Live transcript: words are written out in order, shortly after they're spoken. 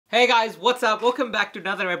Hey guys, what's up? Welcome back to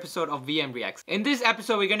another episode of VM Reacts. In this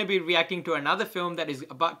episode, we're going to be reacting to another film that is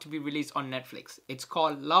about to be released on Netflix. It's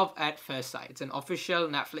called Love at First Sight. It's an official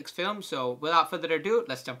Netflix film, so without further ado,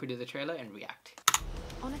 let's jump into the trailer and react.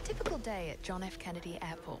 On a typical day at John F. Kennedy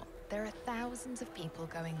Airport, there are thousands of people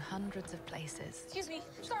going hundreds of places. Excuse me,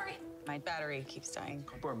 sorry. My battery keeps dying.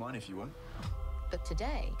 I'll borrow mine if you want. But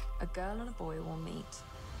today, a girl and a boy will meet.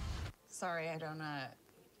 Sorry, I don't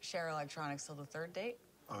share electronics till the third date.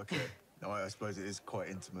 Okay. No, I suppose it is quite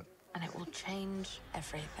intimate. And it will change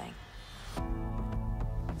everything.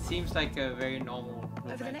 Seems like a very normal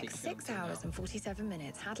romantic Over the next film 6 hours and 47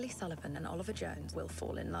 minutes, Hadley Sullivan and Oliver Jones will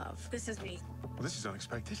fall in love. This is me. Well, this is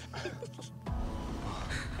unexpected.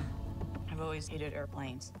 I've always hated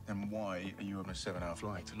airplanes. And why are you on a 7-hour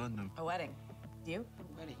flight to London? A wedding. You?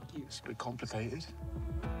 Very cute. It's a bit complicated.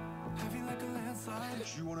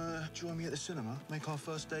 Do you want to join me at the cinema? Make our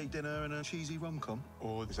first date dinner and a cheesy rom-com?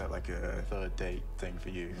 Or is that like a third date thing for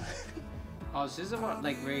you? Oh, so this is about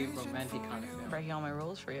like very romantic kind of film. Breaking all my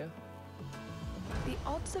rules for you. The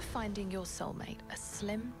odds of finding your soulmate are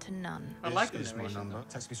slim to none. I like the This is my narration. number. though.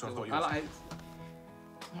 Text me so I've Cool. got yours.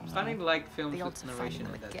 I'm starting to like films The with odds of finding narration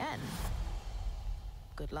them like that. again.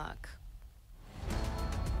 Good luck.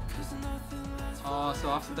 Oh, so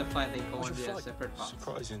after the flight they go What's on your their flight? separate paths.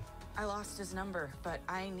 Surprising. I lost his number, but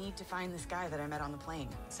I need to find this guy that I met on the plane.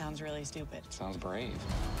 Sounds really stupid. Sounds brave.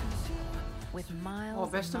 With miles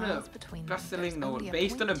Oh, based and on a miles between them, best-selling there's novel. only a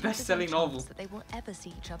Based on a 0.2% best-selling novel. chance that they will ever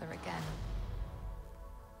see each other again.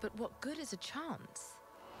 But what good is a chance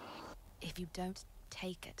if you don't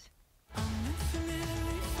take it?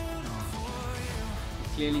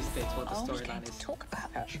 It clearly states what the storyline is. Talk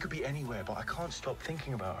about her. She could be anywhere, but I can't stop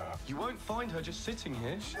thinking about her. You won't find her just sitting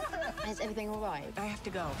here. Is everything all right? I have to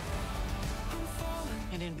go.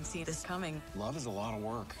 I didn't see this coming. Love is a lot of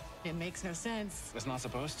work. It makes no sense. It's not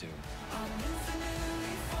supposed to.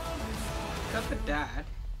 Got the dad.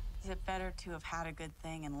 Is it better to have had a good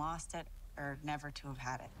thing and lost it, or never to have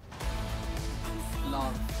had it?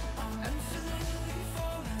 Love.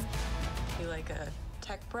 You like a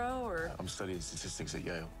tech bro, or I'm studying statistics at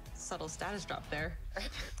Yale. subtle status drop there?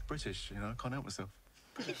 British, can't help myself.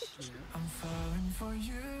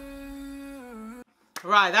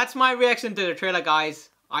 Right, that's my reaction to the trailer, guys.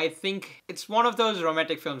 I think it's one of those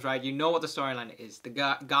romantic films, right? You know what the storyline is. The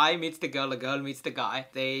guy meets the girl meets the guy.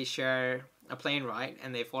 They share a plane ride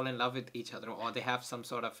and they fall in love with each other, or they have some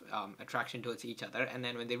sort of attraction towards each other. And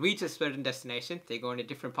then when they reach a certain destination, they go into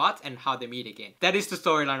different paths and how they meet again. That is the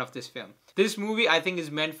storyline of this film. This movie, I think, is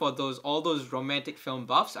meant for all those romantic film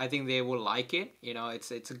buffs. I think they will like it.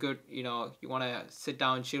 It's a good, you want to sit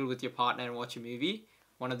down, chill with your partner and watch a movie.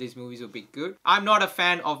 One of these movies will be good. I'm not a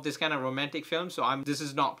fan of this kind of romantic film, so this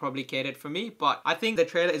is not probably catered for me, but I think the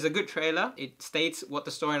trailer is a good trailer. It states what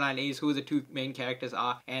the storyline is, who the two main characters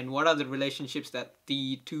are, and what are the relationships that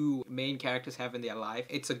the two main characters have in their life.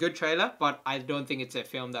 It's a good trailer, but I don't think it's a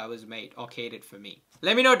film that was made or catered for me.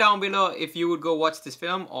 Let me know down below if you would go watch this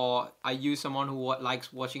film, or are you someone who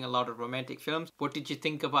likes watching a lot of romantic films? What did you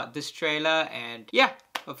think about this trailer? And yeah,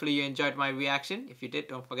 hopefully you enjoyed my reaction. If you did,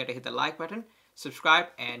 don't forget to hit the like button. Subscribe,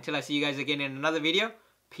 and until I see you guys again in another video,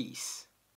 peace.